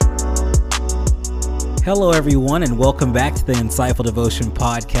Hello, everyone, and welcome back to the Insightful Devotion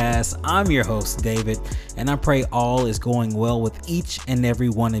Podcast. I'm your host, David, and I pray all is going well with each and every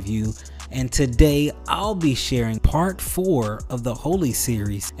one of you. And today, I'll be sharing part 4 of the Holy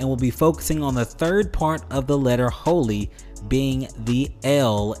series, and we'll be focusing on the third part of the letter Holy, being the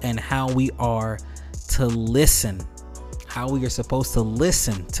L, and how we are to listen, how we are supposed to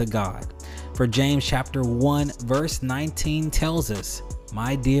listen to God. For James chapter 1, verse 19 tells us,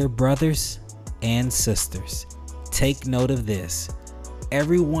 "My dear brothers and sisters, take note of this.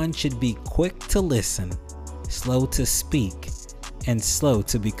 Everyone should be quick to listen, slow to speak, and slow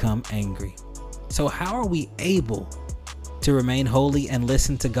to become angry." So how are we able to remain holy and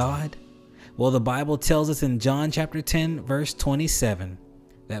listen to God? Well, the Bible tells us in John chapter 10, verse 27,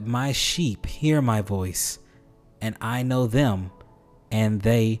 that my sheep hear my voice, and I know them, and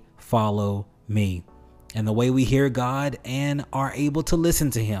they follow me. And the way we hear God and are able to listen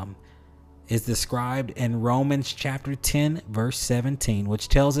to Him is described in Romans chapter 10, verse 17, which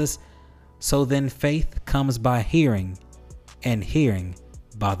tells us, "So then faith comes by hearing, and hearing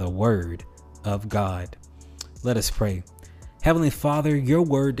by the word of God." Let us pray. Heavenly Father, your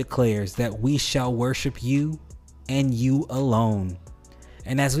word declares that we shall worship you and you alone.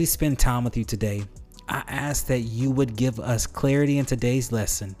 And as we spend time with you today, I ask that you would give us clarity in today's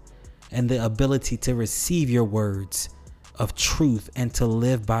lesson and the ability to receive your words of truth and to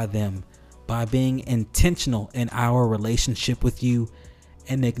live by them, by being intentional in our relationship with you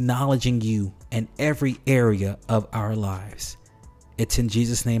and acknowledging you in every area of our lives. It's in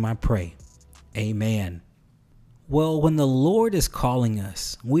Jesus' name I pray. Amen. Well, when the Lord is calling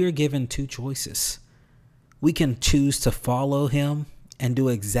us, we are given two choices. We can choose to follow Him and do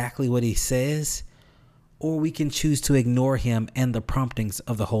exactly what He says, or we can choose to ignore Him and the promptings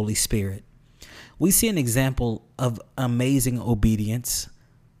of the Holy Spirit. We see an example of amazing obedience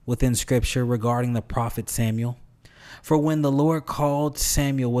within Scripture regarding the prophet Samuel. For when the Lord called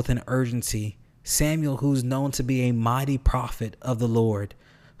Samuel with an urgency, Samuel, who's known to be a mighty prophet of the Lord,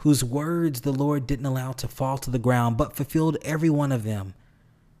 whose words the Lord didn't allow to fall to the ground, but fulfilled every one of them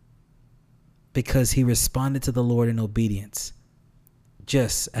because he responded to the Lord in obedience,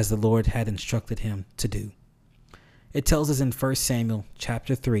 just as the Lord had instructed him to do. It tells us in 1 Samuel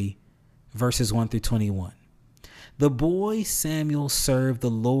chapter 3, verses 1 through 21. "The boy Samuel served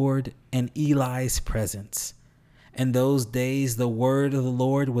the Lord in Eli's presence. In those days, the word of the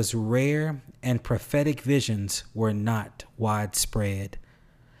Lord was rare and prophetic visions were not widespread.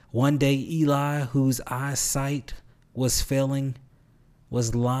 One day, Eli, whose eyesight was failing,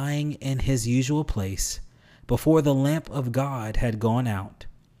 was lying in his usual place before the lamp of God had gone out.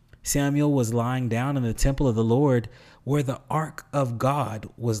 Samuel was lying down in the temple of the Lord where the ark of God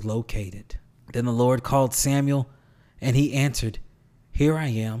was located. Then the Lord called Samuel, and he answered, 'Here I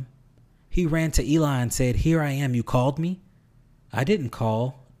am.' He ran to Eli and said, 'Here I am. You called me?' 'I didn't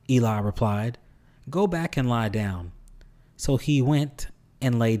call,' Eli replied. 'Go back and lie down.' So he went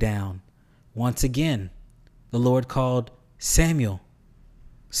and lay down. Once again, the Lord called, 'Samuel.'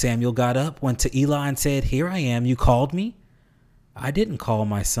 Samuel got up, went to Eli and said, 'Here I am. You called me?' 'I didn't call,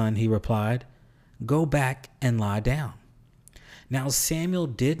 my son,' he replied. 'Go back and lie down.' Now Samuel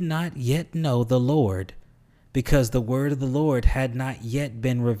did not yet know the Lord, because the word of the Lord had not yet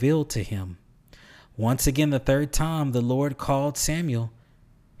been revealed to him. Once again, the third time, the Lord called Samuel.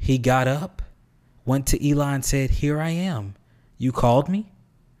 He got up, went to Eli and said, 'Here I am. You called me?'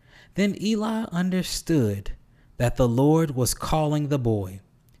 Then Eli understood that the Lord was calling the boy.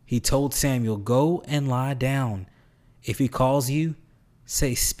 He told Samuel, 'Go and lie down. If he calls you,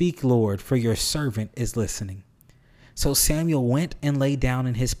 say, "Speak, Lord, for your servant is listening." So Samuel went and lay down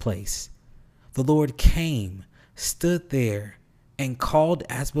in his place. The Lord came, stood there, and called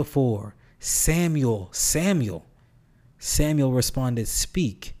as before, 'Samuel, Samuel.' Samuel responded,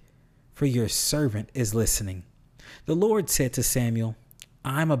 'Speak, for your servant is listening.' The Lord said to Samuel,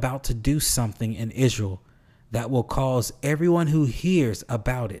 'I'm about to do something in Israel that will cause everyone who hears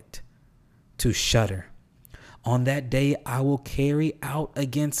about it to shudder. On that day, I will carry out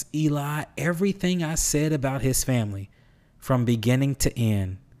against Eli everything I said about his family from beginning to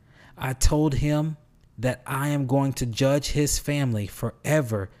end. I told him that I am going to judge his family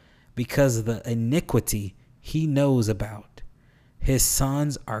forever because of the iniquity he knows about. His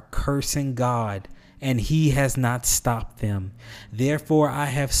sons are cursing God, and he has not stopped them. Therefore, I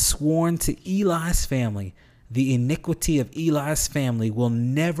have sworn to Eli's family, the iniquity of Eli's family will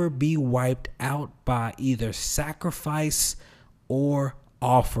never be wiped out by either sacrifice or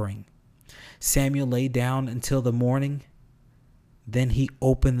offering." Samuel lay down until the morning. Then he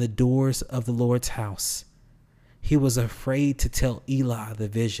opened the doors of the Lord's house. He was afraid to tell Eli the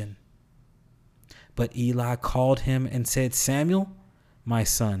vision. But Eli called him and said, Samuel, my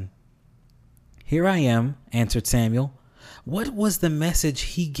son. Here I am, answered Samuel. What was the message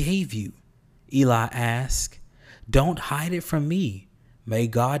he gave you? Eli asked. Don't hide it from me. May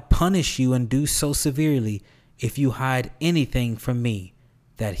God punish you and do so severely if you hide anything from me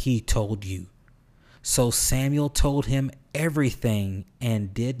that he told you. So Samuel told him everything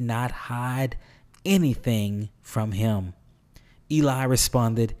and did not hide anything from him. Eli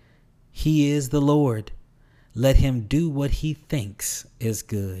responded, He is the Lord. Let him do what he thinks is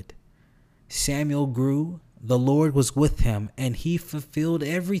good. Samuel grew, the Lord was with him, and he fulfilled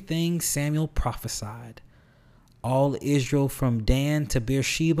everything Samuel prophesied. All Israel from Dan to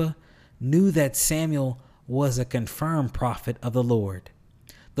Beersheba knew that Samuel was a confirmed prophet of the Lord.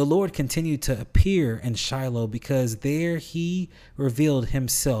 The Lord continued to appear in Shiloh because there he revealed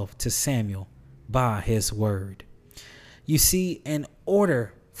himself to Samuel by his word. You see, in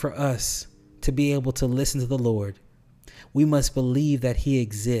order for us to be able to listen to the Lord, we must believe that he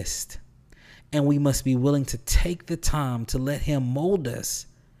exists, and we must be willing to take the time to let him mold us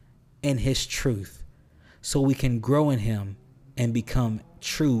in his truth so we can grow in him and become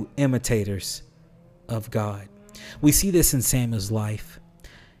true imitators of God. We see this in Samuel's life.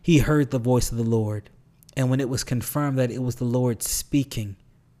 He heard the voice of the Lord, and when it was confirmed that it was the Lord speaking,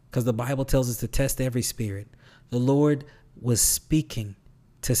 because the Bible tells us to test every spirit, the Lord was speaking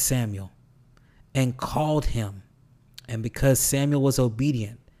to Samuel and called him. And because Samuel was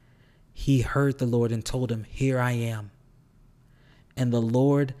obedient, he heard the Lord and told him, Here I am. And the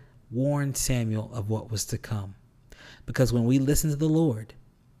Lord warned Samuel of what was to come. Because when we listen to the Lord,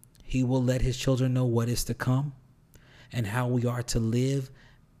 he will let his children know what is to come and how we are to live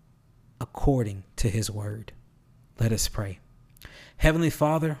according to his word. Let us pray. Heavenly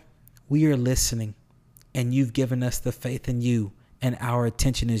Father, we are listening, and you've given us the faith in you, and our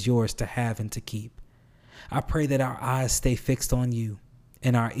attention is yours to have and to keep. I pray that our eyes stay fixed on you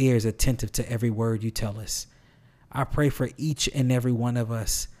and our ears attentive to every word you tell us. I pray for each and every one of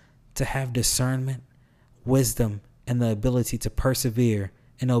us to have discernment, wisdom, and the ability to persevere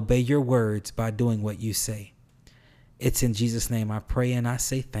and obey your words by doing what you say. It's in Jesus' name I pray and I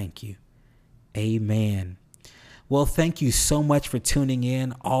say thank you. Amen. Well, thank you so much for tuning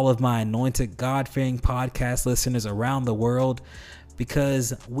in, all of my anointed God-fearing podcast listeners around the world,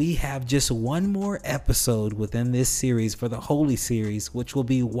 because we have just one more episode within this series for the Holy Series, which will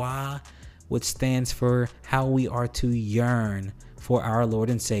be Why, which stands for how we are to yearn for our Lord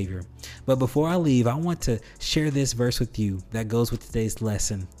and Savior. But before I leave, I want to share this verse with you that goes with today's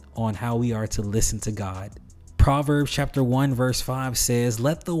lesson on how we are to listen to God. Proverbs chapter 1 verse 5 says,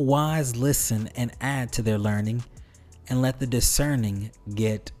 Let the wise listen and add to their learning, and let the discerning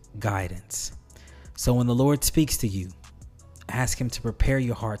get guidance. So when the Lord speaks to you, ask him to prepare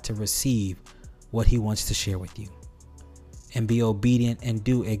your heart to receive what he wants to share with you, and be obedient and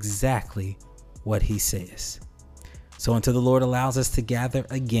do exactly what he says. So until the Lord allows us to gather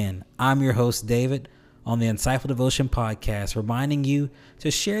again, I'm your host, David, on the Insightful Devotion Podcast, reminding you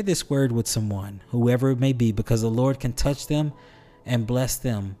to share this word with someone, whoever it may be, because the Lord can touch them and bless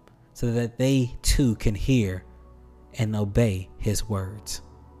them so that they too can hear and obey his words.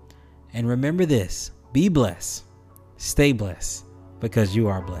 And remember this, be blessed, stay blessed, because you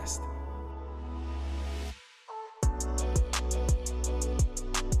are blessed.